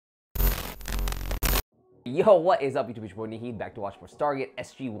Yo, what is up, YouTube? It's your boy Naheed, back to watch more Stargate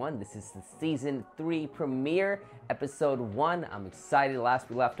SG-1. This is the Season 3 premiere, Episode 1. I'm excited. Last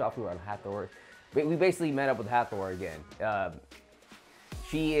we left off, we were on Hathor. We basically met up with Hathor again.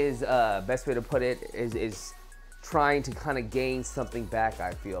 She is, best way to put it, is trying to kind of gain something back,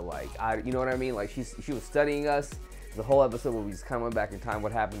 I feel like. You know what I mean? Like, she was studying us. The whole episode where we just kind of went back in time,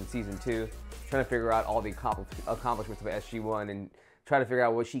 what happened in Season 2, trying to figure out all the accomplishments of SG-1 and try to figure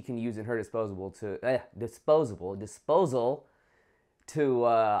out what she can use in her disposal to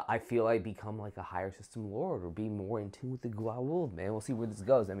I feel like become like a higher system lord or be more in tune with the Goa'uld, man. We'll see where this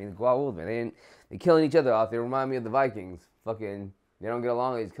goes. I mean, the Goa'uld, man, they're killing each other off. They remind me of the Vikings. Fucking, they don't get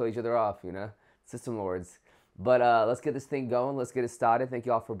along. They just kill each other off, you know? System lords. But let's get this thing going. Let's get it started. Thank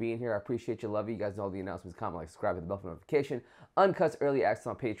you all for being here. I appreciate you. Love you. You guys know all the announcements. Comment, like, subscribe, hit the bell for notification. Uncuts, early access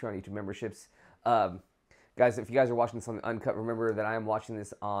on Patreon, YouTube memberships. Guys, if you guys are watching this on the Uncut, remember that I am watching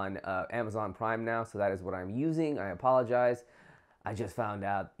this on Amazon Prime now, so that is what I'm using. I apologize. I just found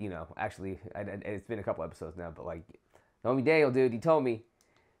out, you know, actually, it's been a couple episodes now, but like, homie Daniel, dude, he told me,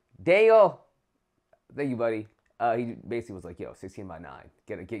 Daniel, thank you, buddy. He basically was like, yo, 16 by 9,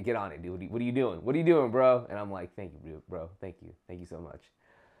 get on it, dude. What are you doing? What are you doing, bro? And I'm like, thank you, dude, bro. Thank you so much.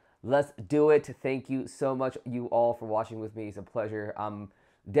 Let's do it. Thank you so much, you all, for watching with me. It's a pleasure. I'm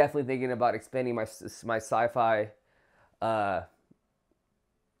definitely thinking about expanding my sci-fi, you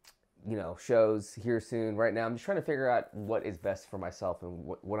know, shows here soon. Right now, I'm just trying to figure out what is best for myself and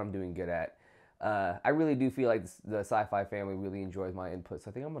what I'm doing good at. I really do feel like the sci-fi family really enjoys my input, so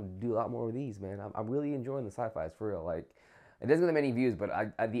I think I'm gonna do a lot more of these, man. I'm really enjoying the sci-fis for real. Like, it doesn't get that many views, but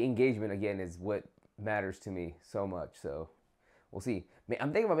the engagement again is what matters to me so much. So we'll see.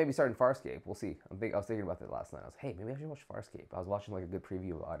 I'm thinking about maybe starting Farscape. We'll see. I was thinking about that last night. I was, hey, maybe I should watch Farscape. I was watching like a good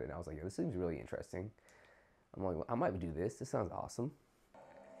preview about it, and I was like, yeah, this seems really interesting. I'm like, well, I might do this. This sounds awesome.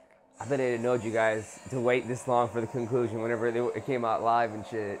 I bet I didn't know you guys to wait this long for the conclusion whenever it came out live and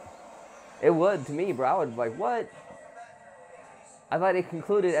shit. It would to me, bro. I would be like, what? I thought it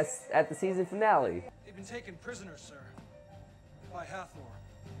concluded at the season finale. They've been taken prisoners, sir, by Hathor.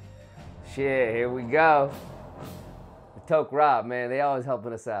 Shit, here we go. The Toke Rob, man, they always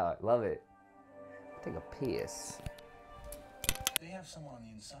helping us out. Love it. Take a piss. They have someone on the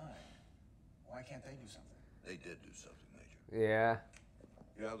inside. Why can't they do something? They did do something, Major. Yeah.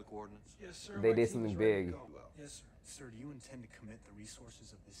 You have the coordinates? Yes, sir. They My did team something is ready to big. go. Yes, sir. Sir, do you intend to commit the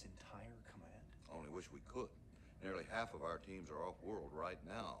resources of this entire command? Only wish we could. Nearly half of our teams are off-world right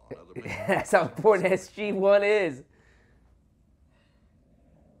now on other missions. That's how important SG-1 is.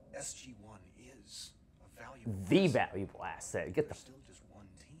 SG-1 is a valuable The asset. valuable asset. Get the There's still just one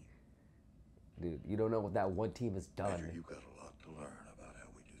team. dude. You don't know what that one team has done. Major, you've got a lot to learn about how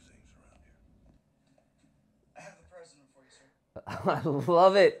we do things around here. I have the president for you, sir. I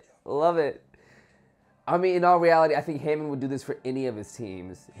love it. Love it. I mean, in all reality, I think Hammond would do this for any of his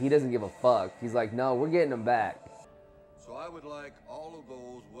teams. He doesn't give a fuck. He's like, no, we're getting them back. So I would like all of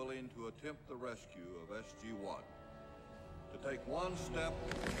those willing to attempt the rescue of SG-1 to take one step.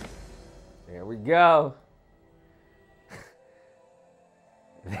 There we go.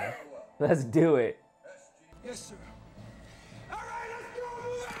 Let's do it. Yes, sir. All right, let's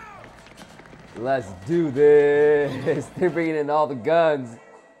go. Let's do this. They're bringing in all the guns.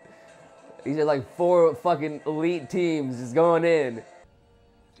 These are like 4 fucking elite teams just going in.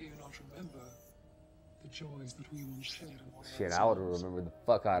 Do you not remember the joys that we once shared? Shit, I would remember the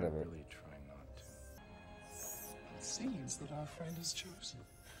fuck out of it. Really try not to. It seems that our friend is chosen.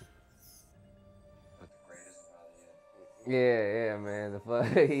 But the greatest about you. Yeah, man. The fuck,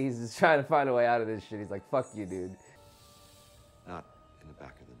 he's just trying to find a way out of this shit. He's like, fuck you, dude. Not in the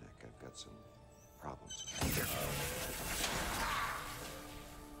back of the neck. I've got some problems.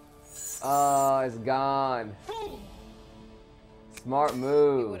 Oh, it's gone. Smart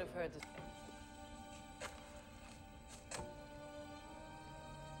move. You would have heard this.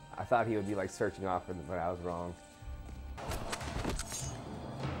 I thought he would be like searching off, but I was wrong.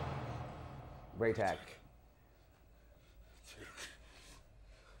 Braytac.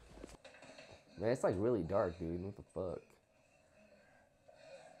 Man, it's like really dark, dude. What the fuck?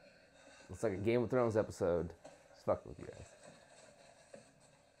 Looks like a Game of Thrones episode. Just fucking with you guys.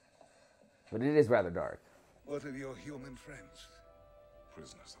 But it is rather dark. What of your human friends?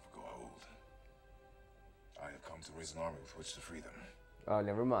 Prisoners of Goa'uld. I have come to raise an army with which to free them. Oh,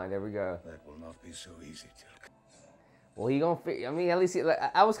 never mind. There we go. That will not be so easy, Tilk. Well, he gonna. I mean, at least like,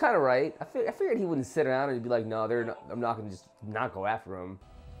 I was kind of right. I figured he wouldn't sit around and be like, no, they're. Not, I'm not gonna just not go after him.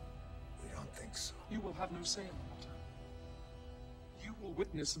 We don't think so. You will have no say in the matter. You will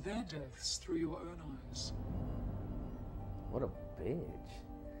witness their deaths through your own eyes. What a bitch.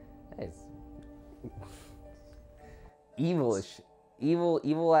 That is evilish,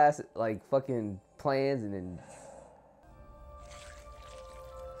 evil ass like fucking plans, and then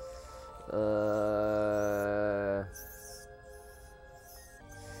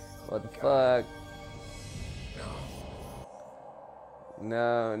what the fuck?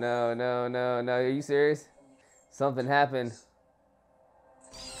 No, no, no, no, no. Are you serious? Something happened.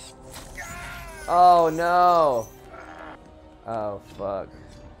 Oh no. Oh fuck.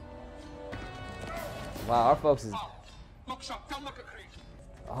 Wow, our folks is. Look, shot. Don't look at Creed.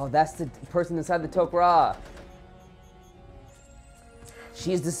 Oh, that's the person inside the Tok'ra.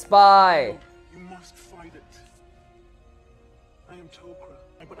 She's the spy. You must fight it. I am Tok'ra,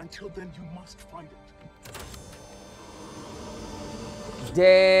 but until then, you must fight it.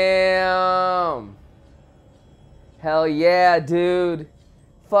 Damn. Hell yeah, dude.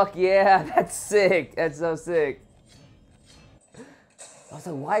 Fuck yeah, that's sick. That's so sick. I was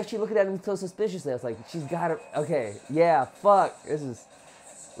like, why is she looking at him so suspiciously? I was like, she's got it. Okay, yeah, fuck. This is.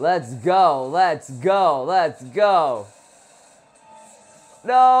 Let's go, let's go, let's go.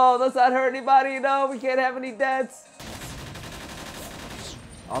 No, let's not hurt anybody. No, we can't have any deaths.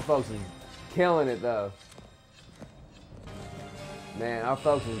 Our folks is killing it though. Man, our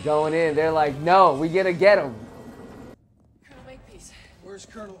folks is going in. They're like, no, we gotta get him. Colonel Makepeace. Where's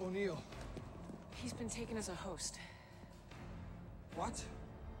Colonel O'Neill? He's been taken as a host. What?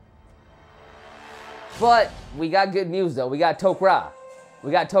 But we got good news though. We got Tok'ra.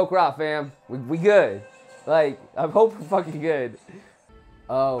 We got Tok'ra, fam. We good. Like, I hope we're fucking good.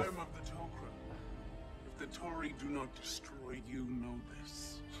 Oh. I am of the Tok'ra. If the Tory do not destroy you, know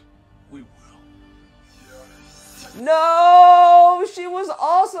this. We will. No! She was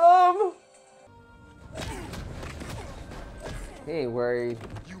awesome! He ain't worried.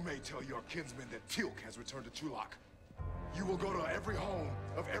 You may tell your kinsmen that Teal'c has returned to Chulak. You will go to every home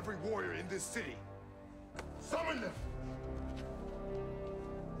of every warrior in this city. Summon them!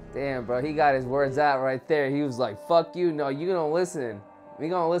 Damn, bro, he got his words out right there. He was like, fuck you, no, you gonna listen. We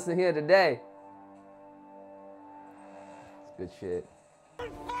gonna listen here today. It's good shit. No,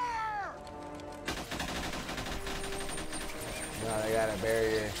 they got a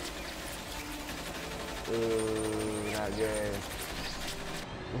barrier. Ooh, not good.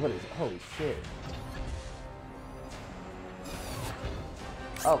 What is, holy shit.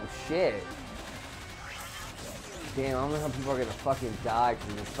 Oh shit. Damn, I don't know how people are gonna fucking die because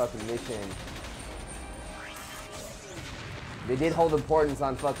of this fucking mission. They did hold importance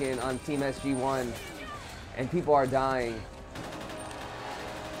on fucking, on Team SG-1, and people are dying.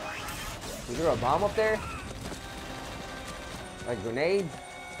 Is there a bomb up there? Like a grenade?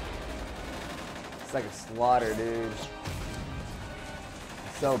 It's like a slaughter, dude.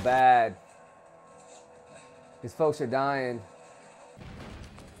 So bad. These folks are dying.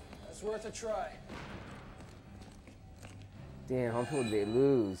 It's worth a try. Damn, how many people did they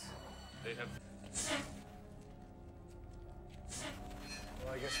lose?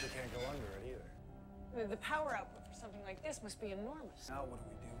 Well, I guess we can't go under it either. The power output for something like this must be enormous. Now what do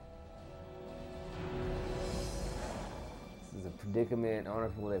we do? This is a predicament. I don't know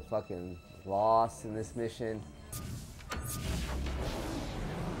if people they fucking lost in this mission.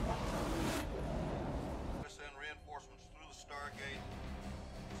 Send reinforcements through the Stargate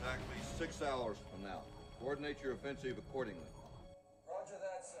exactly 6 hours from now. Coordinate your offensive accordingly. Roger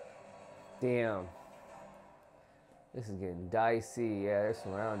that, sir. Damn. This is getting dicey. Yeah, they're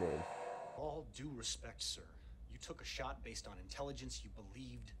surrounded. All due respect, sir. You took a shot based on intelligence you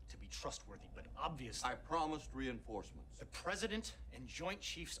believed to be trustworthy, but obviously... I promised reinforcements. The President and Joint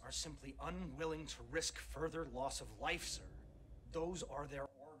Chiefs are simply unwilling to risk further loss of life, sir. Those are their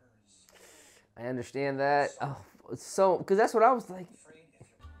orders. I understand that. Oh, it's so, because that's what I was like.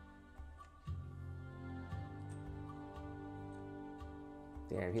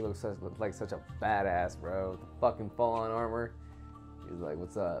 Damn, he looks like such a badass, bro. The fucking full-on armor. He's like,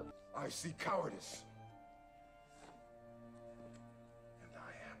 what's up? I see cowardice. And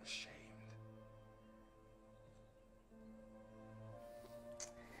I am ashamed.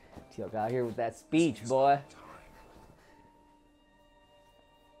 Teal'c out here with that speech, boy.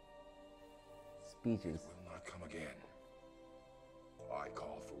 Speeches. It will not come again. I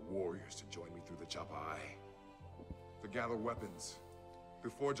call for warriors to join me through the Jabbai. To gather weapons. To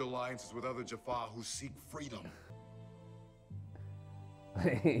forge alliances with other Jaffa who seek freedom.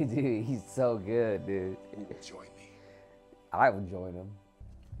 Dude, he's so good, dude. Join me. I would join him.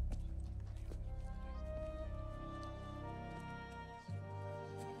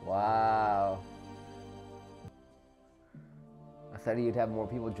 Wow. I thought he'd have more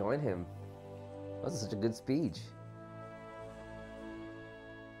people join him. That was such a good speech.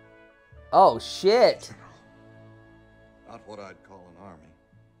 Oh, shit. Not what I'd call an army,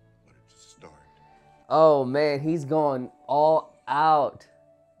 but it's a start. Oh man, he's going all out.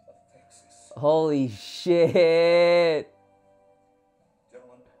 Holy shit.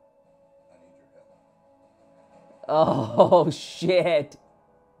 Gentlemen, I need your help. Oh shit.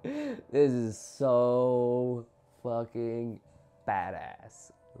 This is so fucking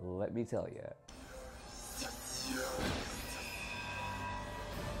badass. Let me tell you.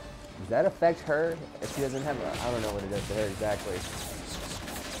 Does that affect her if she doesn't have a... I don't know what it does to her exactly.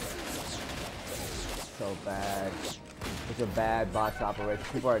 So bad. It's a bad botched operation.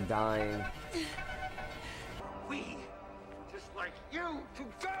 People are dying. We, just like you, to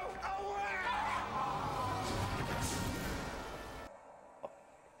go away!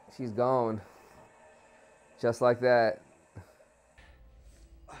 She's gone. Just like that.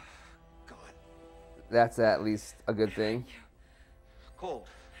 God. That's at least a good thing. Cold.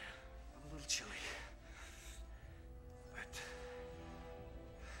 I'm a little chilly. But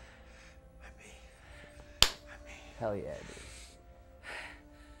I'm me. Hell yeah, dude.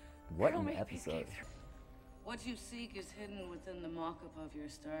 What an episode. What you seek is hidden within the mock-up of your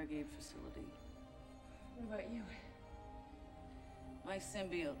Stargate facility. What about you? My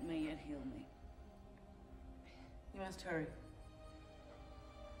symbiote may yet heal me. You must hurry.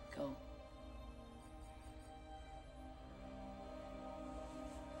 Go.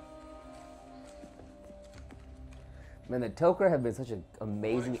 Man, the Toker have been such an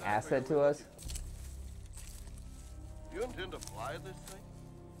amazing asset to us. You intend to fly this thing?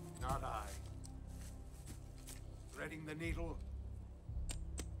 Not I. Threading the needle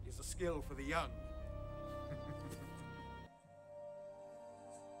is a skill for the young.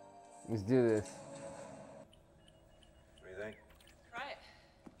 Let's do this. What do you think? Try it.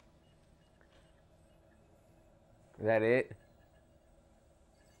 Is that it?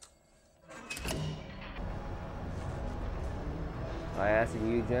 I asked a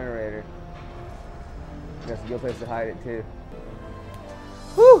huge generator. That's a good place to hide it too.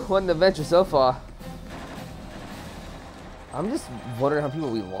 Whew, what an adventure so far. I'm just wondering how people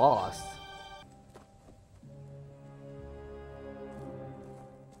we lost.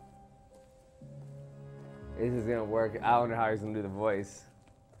 This is gonna work. I don't know how he's gonna do the voice.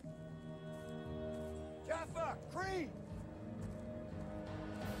 Jaffa, Kree!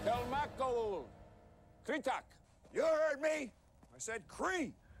 Telmakol, Kritak. You heard me! I said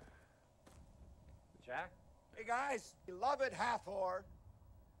Kree! Jack? Hey guys, beloved Hathor.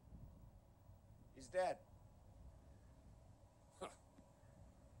 He's dead.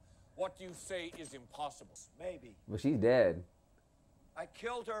 What you say is impossible. Maybe. But she's dead. I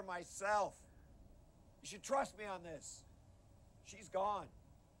killed her myself. You should trust me on this. She's gone.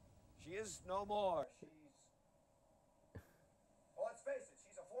 She is no more. She's... Well, let's face it,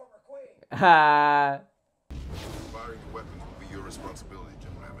 she's a former queen. Ha! Firing the weapons will be your responsibility,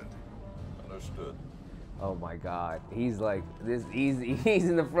 General Hammond. Understood. Oh my god. He's like this he's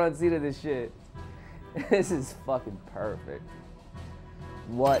in the front seat of this shit. This is fucking perfect.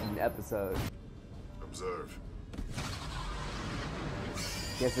 What an episode. Observe.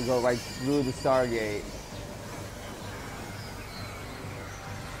 He has to go right through the Stargate.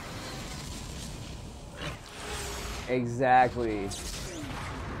 Exactly.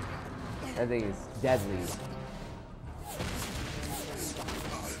 That thing is deadly.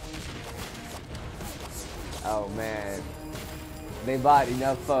 Oh man. They bought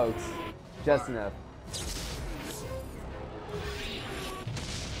enough folks. Just enough.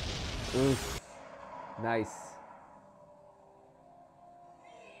 Oof. Nice.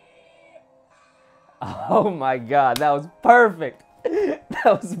 Oh my god, that was perfect. That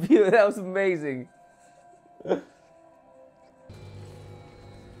was beautiful. That was amazing.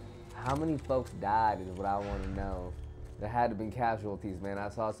 How many folks died is what I want to know. There had to have been casualties, man. I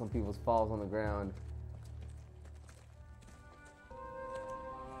saw some people's falls on the ground.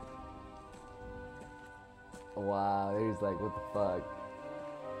 Wow, they're just like, what the fuck?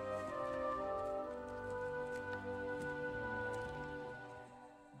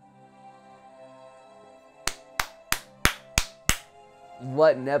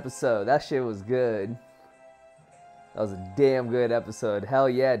 What an episode. That shit was good. That was a damn good episode. Hell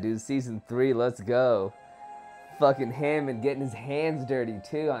yeah, dude. Season 3, let's go. Fucking Hammond getting his hands dirty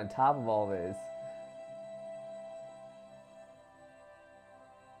too on top of all this.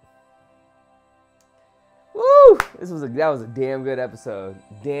 Woo! That was a damn good episode.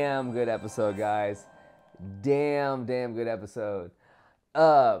 Damn good episode, guys. Damn good episode.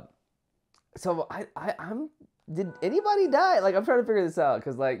 So I'm did anybody die? Like, I'm trying to figure this out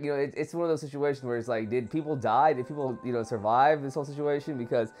because, like, you know, it's one of those situations where it's like, did people die? Did people, you know, survive this whole situation?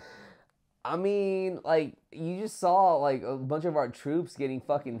 Because I mean, like, you just saw, like, a bunch of our troops getting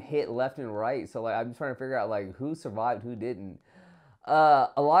fucking hit left and right. So, like, I'm just trying to figure out, like, who survived, who didn't. A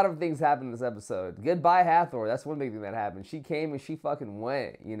lot of things happened in this episode. Goodbye, Hathor. That's one big thing that happened. She came and she fucking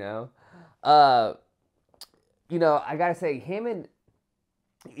went, you know? Uh, I gotta say, him and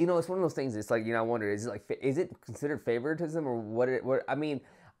it's one of those things. It's like I wonder, is it considered favoritism or what? I mean,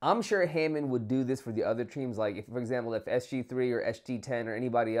 I'm sure Hammond would do this for the other teams. Like, if, for example, if SG3 or SG10 or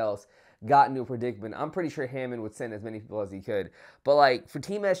anybody else got into a predicament, I'm pretty sure Hammond would send as many people as he could. But like for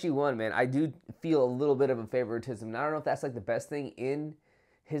Team SG1, man, I do feel a little bit of a favoritism. And I don't know if that's like the best thing in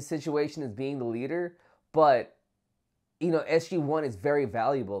his situation as being the leader, but SG1 is very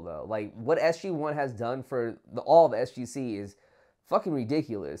valuable though. Like what SG1 has done for all of SGC is fucking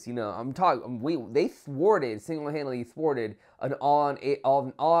ridiculous. I'm talking. They single-handedly thwarted an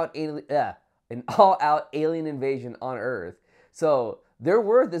all-out alien invasion on Earth. So their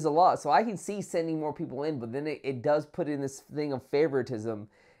worth is a lot. So I can see sending more people in, but then it does put in this thing of favoritism,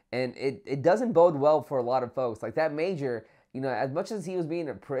 and it doesn't bode well for a lot of folks. Like that Major, as much as he was being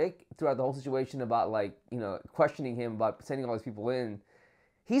a prick throughout the whole situation about questioning him about sending all these people in.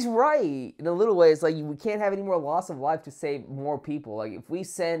 He's right in a little way. It's like we can't have any more loss of life to save more people. Like if we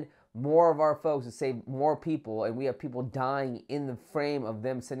send more of our folks to save more people, and we have people dying in the frame of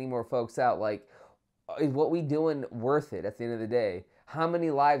them sending more folks out, like is what we doing worth it at the end of the day? How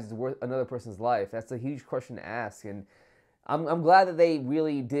many lives is worth another person's life? That's a huge question to ask, and I'm glad that they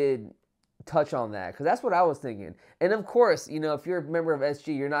really did touch on that because that's what I was thinking. And of course, if you're a member of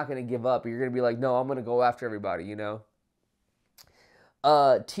SG, you're not going to give up. You're going to be like, no, I'm going to go after everybody.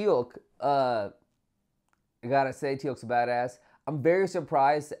 Teal'c, I gotta say, Teal'c's a badass. I'm very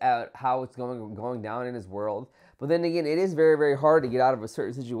surprised at how it's going down in his world. But then again, it is very, very hard to get out of a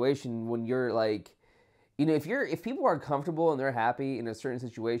certain situation when you're like, if people are comfortable and they're happy in a certain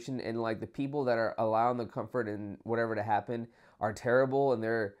situation, and like the people that are allowing the comfort and whatever to happen are terrible, and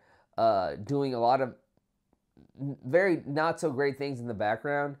they're doing a lot of very not so great things in the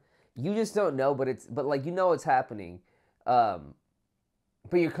background, you just don't know. But it's happening.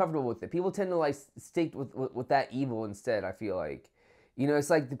 But you're comfortable with it. People tend to like stick with that evil instead. I feel like,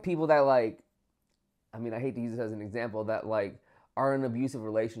 it's like the people that like, I mean, I hate to use this as an example, that like are in abusive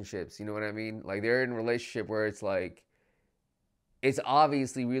relationships. You know what I mean? Like they're in a relationship where it's like, it's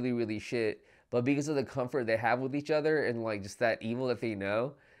obviously really, really shit, but because of the comfort they have with each other and like just that evil that they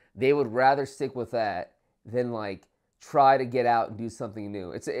know, they would rather stick with that than like try to get out and do something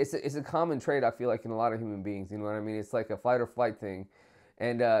new. It's a common trait I feel like in a lot of human beings. You know what I mean? It's like a fight or flight thing.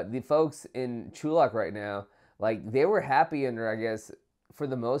 And the folks in Chulak right now, like they were happy under, I guess, for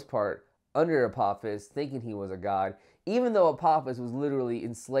the most part, under Apophis, thinking he was a god, even though Apophis was literally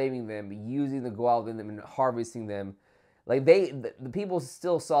enslaving them, using the Goa'uld in them, and harvesting them. Like the people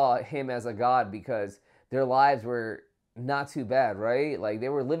still saw him as a god because their lives were not too bad, right? Like they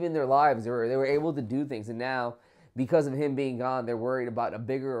were living their lives, they were able to do things, and now because of him being gone, they're worried about a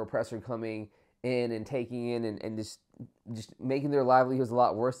bigger oppressor coming in and taking in and just making their livelihoods a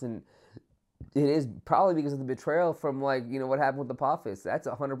lot worse than it is, probably because of the betrayal from what happened with Apophis. That's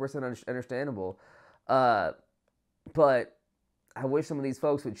 100% understandable. But I wish some of these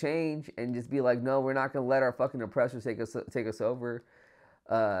folks would change and just be like, no, we're not gonna let our fucking oppressors take us over.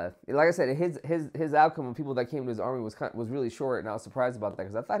 Like I said, his outcome of people that came to his army was really short, and I was surprised about that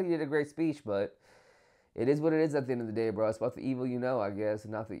because I thought he did a great speech, but it is what it is at the end of the day, bro. It's about the evil, I guess,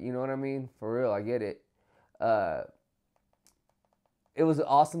 not the, you know what I mean? For real, I get it. It was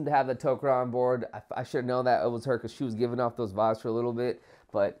awesome to have the Tok'ra on board. I should know that it was her because she was giving off those vibes for a little bit.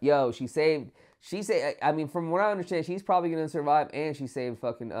 But yo, she saved. I mean, from what I understand, she's probably gonna survive, and she saved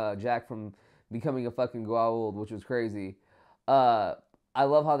fucking Jack from becoming a fucking Goa'uld, which was crazy. I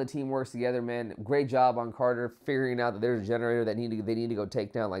love how the team works together, man. Great job on Carter figuring out that there's a generator that they need to go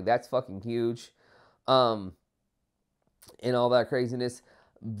take down. Like that's fucking huge. And all that craziness.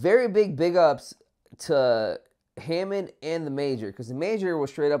 Very big ups to Hammond and the Major, because the Major was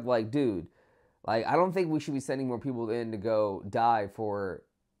straight up like, dude, like I don't think we should be sending more people in to go die for,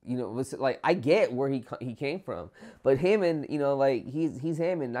 like I get where he came from, but Hammond, like he's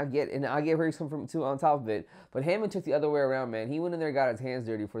Hammond. I get where he's come from too on top of it, but Hammond took the other way around, man. He went in there and got his hands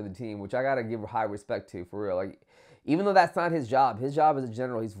dirty for the team, which I gotta give high respect to, for real. Like even though that's not his job as a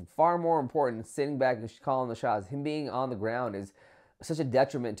general, he's far more important sitting back and calling the shots. Him being on the ground is such a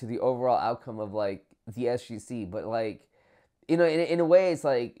detriment to the overall outcome of like the SGC. But like, in a way, it's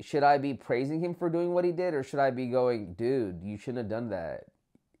like, should I be praising him for doing what he did, or should I be going, dude, you shouldn't have done that?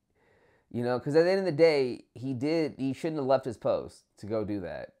 Because at the end of the day, he shouldn't have left his post to go do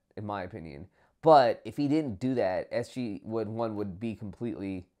that, in my opinion. But if he didn't do that, SG-1 would be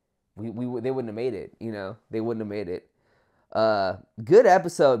completely they wouldn't have made it. You know, they wouldn't have made it. Good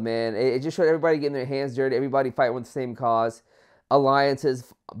episode, man. It just showed everybody getting their hands dirty, everybody fighting with the same cause,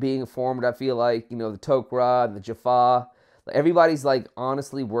 alliances being formed. I feel like, you know, the Tok'ra and the Jaffa, everybody's like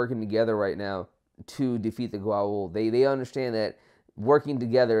honestly working together right now to defeat the Goa'uld. They understand that working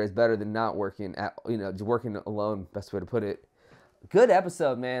together is better than not working working alone. Best way to put it. Good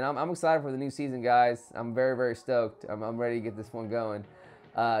episode, man. I'm excited for the new season, guys. I'm very, very stoked. I'm ready to get this one going.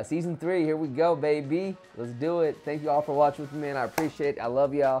 Season 3, here we go, baby. Let's do it. Thank you all for watching with me, man. I appreciate it. I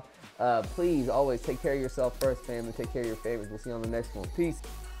love y'all. Please always take care of yourself first, family. Take care of your favorites. We'll see you on the next one. Peace.